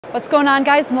What's going on,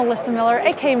 guys? Melissa Miller,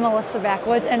 aka Melissa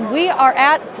Backwoods, and we are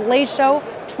at Blade Show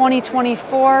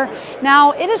 2024.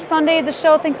 Now, it is Sunday. The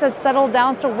show thinks it's settled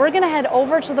down, so we're going to head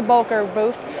over to the Böker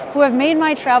booth, who have made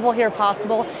my travel here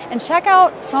possible, and check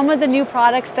out some of the new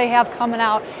products they have coming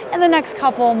out in the next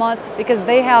couple of months, because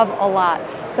they have a lot.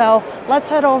 So let's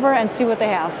head over and see what they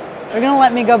have. They're going to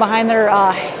let me go behind their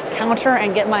counter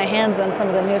and get my hands on some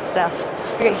of the new stuff.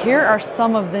 Okay, here are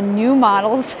some of the new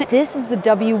models. This is the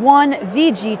W1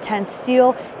 VG10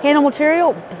 steel handle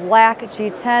material, black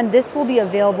G10. This will be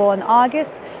available in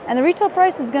August, and the retail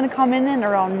price is going to come in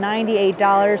around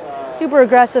 $98. Super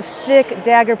aggressive, thick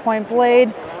dagger point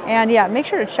blade. And yeah, make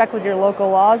sure to check with your local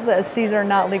laws, as these are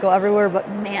not legal everywhere, but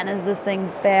man, is this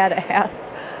thing badass.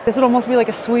 This would almost be like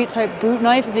a sweet type boot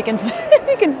knife if you can, if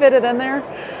you can fit it in there.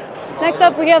 Next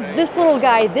up, we have this little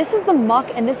guy. This is the Muck,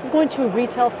 and this is going to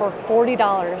retail for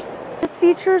 $40. This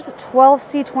features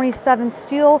 12C27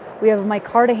 steel. We have a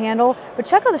micarta handle, but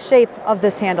check out the shape of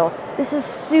this handle. This is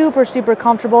super, super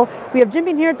comfortable. We have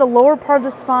jimping here at the lower part of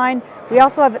the spine. We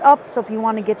also have it up, so if you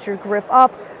want to get your grip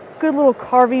up, good little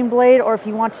carving blade, or if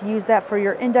you want to use that for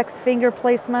your index finger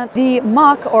placement. The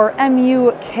Muck, or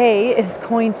M-U-K, is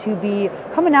going to be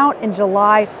coming out in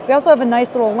July. We also have a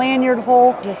nice little lanyard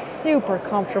hole, just super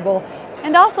comfortable.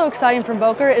 And also exciting from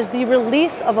Böker is the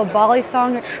release of a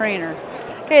Balisong trainer.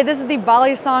 Okay, this is the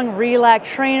Balisong Relax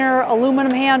Trainer,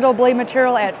 aluminum handle, blade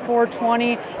material at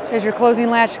 420. There's your closing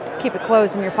latch, keep it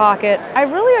closed in your pocket. I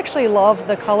really actually love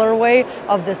the colorway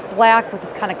of this black with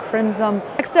this kind of crimson.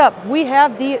 Next up, we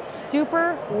have the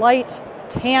Super Light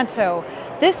Tanto.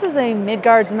 This is a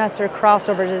Midgard's Messer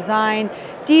crossover design,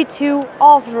 D2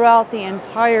 all throughout the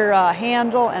entire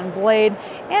handle and blade,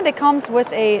 and it comes with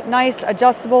a nice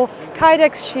adjustable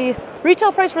Kydex sheath.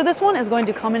 Retail price for this one is going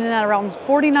to come in at around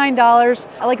 $49.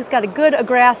 I like it's got a good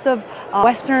aggressive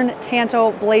Western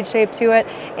Tanto blade shape to it,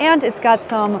 and it's got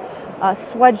some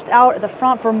swedged out at the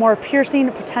front for more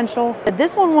piercing potential.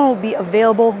 This one will be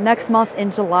available next month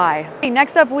in July. Okay,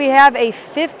 next up, we have a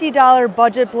 $50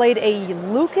 budget blade, a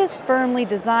Lucas Burnley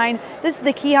design. This is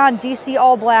the Keon DC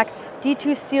All Black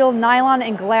D2 steel, nylon,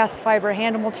 and glass fiber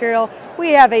handle material. We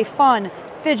have a fun,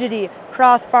 fidgety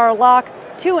crossbar lock,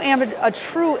 a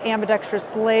true ambidextrous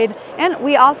blade, and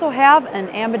we also have an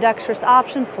ambidextrous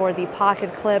option for the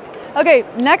pocket clip. Okay,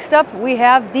 next up we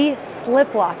have the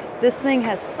slip lock. This thing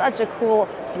has such a cool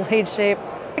blade shape.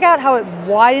 Check out how it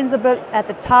widens a bit at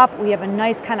the top. We have a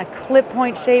nice kind of clip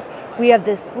point shape. We have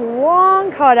this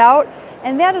long cutout,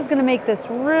 and that is going to make this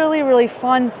really, really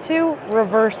fun to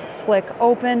reverse flick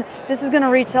open. This is going to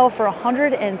retail for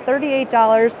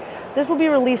 $138. This will be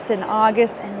released in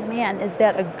August, and man, is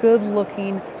that a good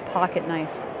looking pocket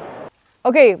knife.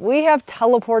 Okay, we have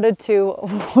teleported to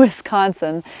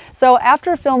Wisconsin. So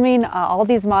after filming all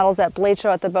these models at Blade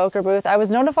Show at the Böker booth, I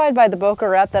was notified by the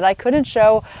Böker rep that I couldn't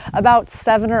show about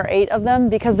 7 or 8 of them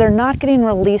because they're not getting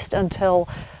released until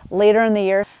later in the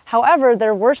year. However,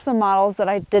 there were some models that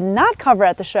I did not cover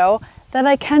at the show that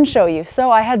I can show you.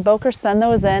 So I had Böker send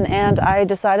those in, and I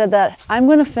decided that I'm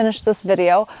going to finish this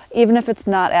video even if it's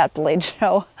not at Blade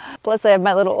Show. Plus I have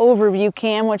my little overview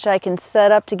cam, which I can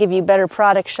set up to give you better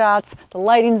product shots. The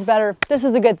lighting's better. This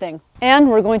is a good thing. And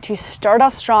we're going to start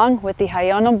off strong with the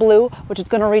Hyona Blue, which is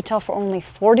going to retail for only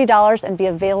 $40 and be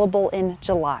available in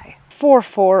July.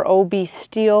 4.4 OB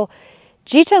steel.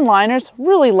 G10 liners,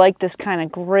 really like this kind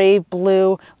of gray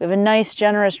blue. We have a nice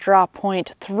generous drop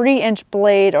point, 3-inch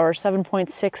blade, or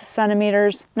 7.6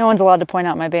 centimeters. No one's allowed to point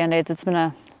out my band-aids.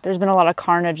 There's been a lot of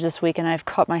carnage this week, and I've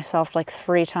cut myself like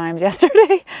 3 times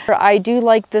yesterday. I do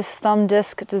like this thumb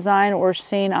disc design we're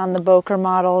seeing on the Böker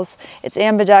models. It's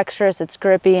ambidextrous, it's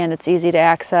grippy, and it's easy to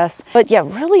access. But yeah,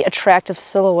 really attractive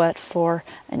silhouette for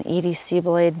an EDC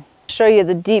blade. Show you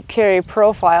the deep carry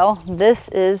profile. This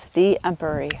is the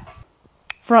Emperor.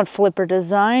 Front flipper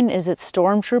design, is it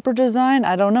Stormtrooper design?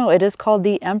 I don't know. It is called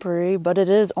the Emperor, but it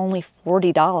is only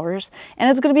 $40, and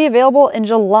it's going to be available in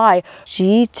July.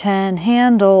 G10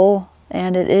 handle,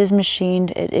 and it is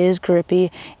machined, it is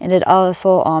grippy, and it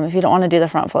also, if you don't want to do the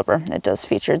front flipper, it does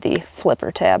feature the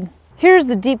flipper tab. Here's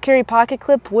the deep carry pocket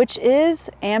clip, which is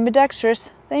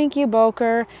ambidextrous. Thank you,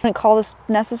 Böker. I wouldn't call this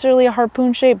necessarily a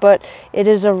harpoon shape, but it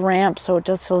is a ramp, so it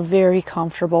does feel very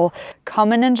comfortable.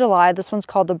 Coming in July, this one's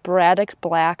called the Braddock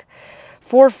Black.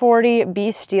 440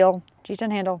 B steel,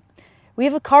 G10 handle. We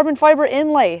have a carbon fiber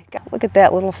inlay. Look at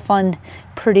that little fun,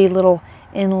 pretty little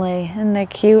inlay. Isn't that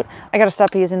cute? I gotta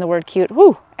stop using the word cute.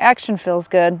 Whew, action feels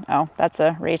good. Oh, that's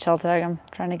a retail tag. I'm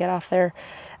trying to get off there.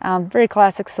 Very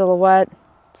classic silhouette,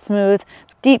 smooth,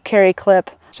 deep carry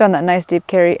clip. Showing that nice deep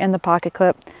carry in the pocket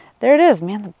clip. There it is,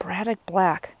 man, the Braddock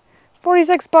Black.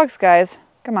 46 bucks, guys.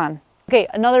 Come on. Okay,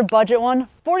 another budget one,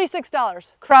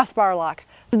 $46, crossbar lock.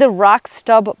 The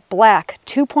Rockstub Black,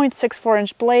 2.64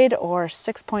 inch blade or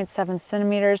 6.7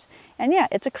 centimeters. And yeah,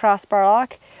 it's a crossbar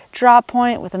lock. Drop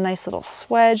point with a nice little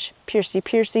swedge, piercy,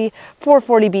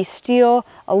 440B steel,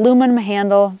 aluminum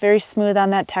handle, very smooth on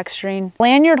that texturing.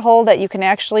 Lanyard hole that you can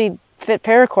actually fit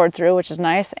paracord through, which is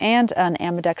nice, and an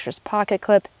ambidextrous pocket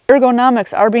clip.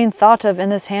 Ergonomics are being thought of in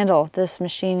this handle. This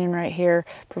machining right here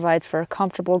provides for a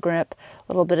comfortable grip,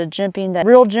 a little bit of jimping, that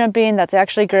real jimping that's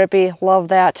actually grippy. Love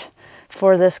that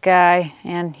for this guy.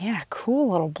 And yeah,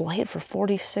 cool little blade for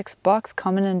 46 bucks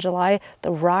coming in July,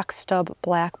 the Rockstub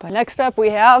Black. Next up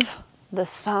we have the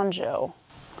Sanjo.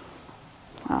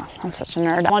 Oh, I'm such a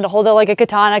nerd. I wanted to hold it like a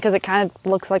katana because it kind of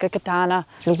looks like a katana.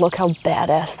 So look how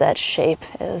badass that shape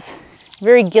is.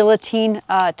 Very guillotine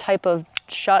type of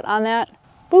shut on that.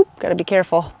 Boop, gotta be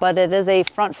careful. But it is a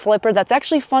front flipper that's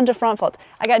actually fun to front flip.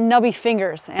 I got nubby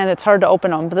fingers and it's hard to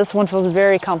open them, but this one feels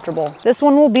very comfortable. This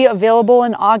one will be available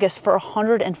in August for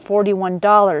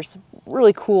 $141.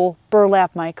 Really cool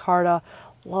burlap micarta.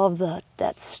 Love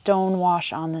that stone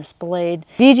wash on this blade.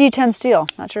 VG10 steel.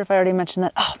 Not sure if I already mentioned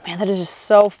that. Oh man, that is just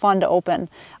so fun to open.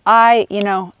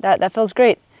 That feels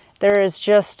great.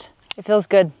 It feels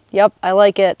good. Yep, I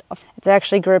like it. It's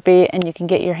actually grippy and you can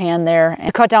get your hand there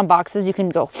and cut down boxes. You can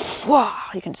go, wow,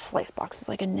 you can slice boxes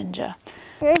like a ninja.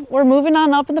 Okay, we're moving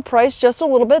on up in the price just a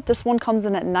little bit. This one comes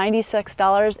in at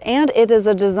 $96 and it is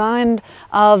a design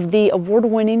of the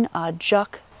award-winning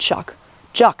Chuck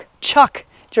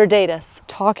Jordatus.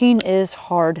 Talking is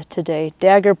hard today.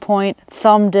 Dagger point,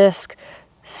 thumb disc,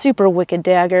 super wicked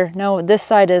dagger. No, this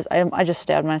side is, I just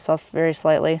stabbed myself very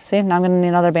slightly. See, now I'm gonna need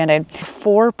another Band-Aid.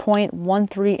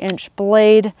 4.13 inch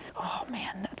blade. Oh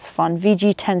man, that's fun.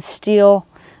 VG10 steel,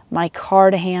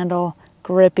 micarta handle,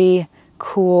 grippy,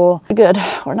 cool. We're good,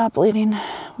 we're not bleeding.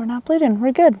 We're not bleeding,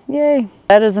 we're good, yay.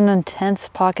 That is an intense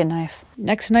pocket knife.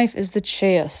 Next knife is the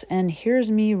Chayas, and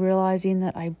here's me realizing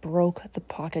that I broke the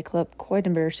pocket clip. Quite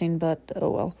embarrassing, but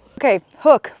oh well. Okay,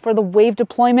 hook for the wave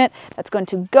deployment. That's going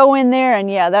to go in there,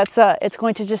 and yeah, it's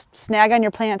going to just snag on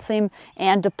your plant seam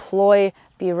and deploy,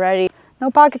 be ready. No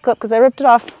pocket clip because I ripped it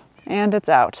off, and it's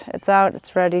out. It's out,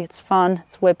 it's ready, it's fun,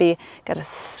 it's whippy. Got a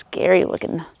scary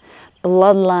looking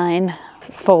bloodline.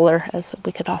 Foaler, as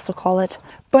we could also call it.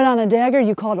 But on a dagger,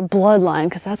 you call it a bloodline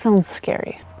because that sounds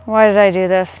scary. Why did I do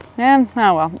this? Oh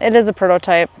well, it is a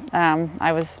prototype.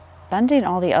 I was bending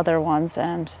all the other ones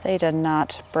and they did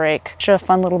not break. Just a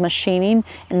fun little machining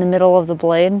in the middle of the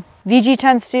blade.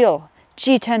 VG10 steel,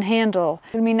 G10 handle.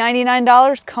 It's gonna be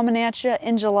 $99 coming at you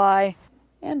in July.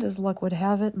 And as luck would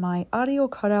have it, my audio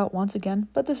cut out once again,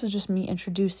 but this is just me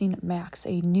introducing Max,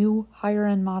 a new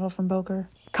higher-end model from Böker.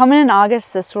 Coming in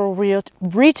August, this will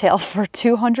retail for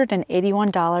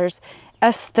 $281.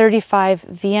 S35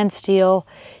 VN steel,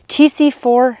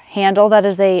 TC4 handle. That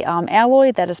is a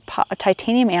alloy, that is a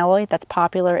titanium alloy that's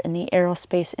popular in the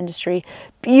aerospace industry.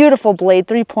 Beautiful blade,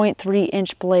 3.3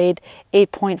 inch blade,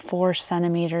 8.4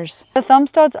 centimeters. The thumb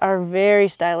studs are very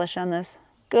stylish on this.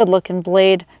 Good looking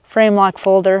blade, frame lock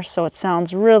folder, so it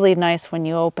sounds really nice when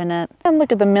you open it. And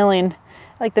look at the milling,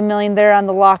 like the milling there on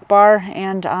the lock bar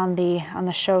and on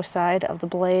the show side of the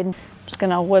blade. I'm just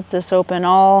gonna whip this open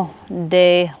all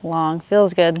day long.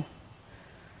 Feels good.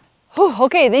 Whew,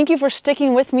 okay, thank you for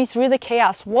sticking with me through the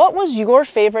chaos. What was your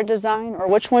favorite design, or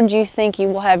which one do you think you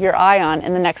will have your eye on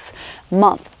in the next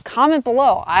month? Comment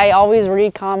below. I always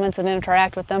read comments and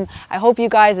interact with them. I hope you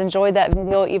guys enjoyed that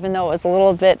video, even though it was a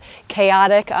little bit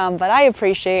chaotic, but I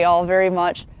appreciate y'all very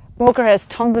much. Böker has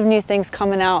tons of new things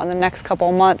coming out in the next couple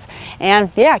of months,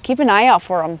 and yeah, keep an eye out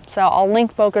for them. So I'll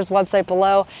link Böker's website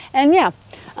below, and yeah,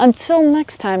 until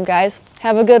next time guys,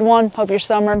 have a good one. Hope your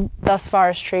summer thus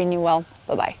far is treating you well.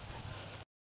 Bye-bye.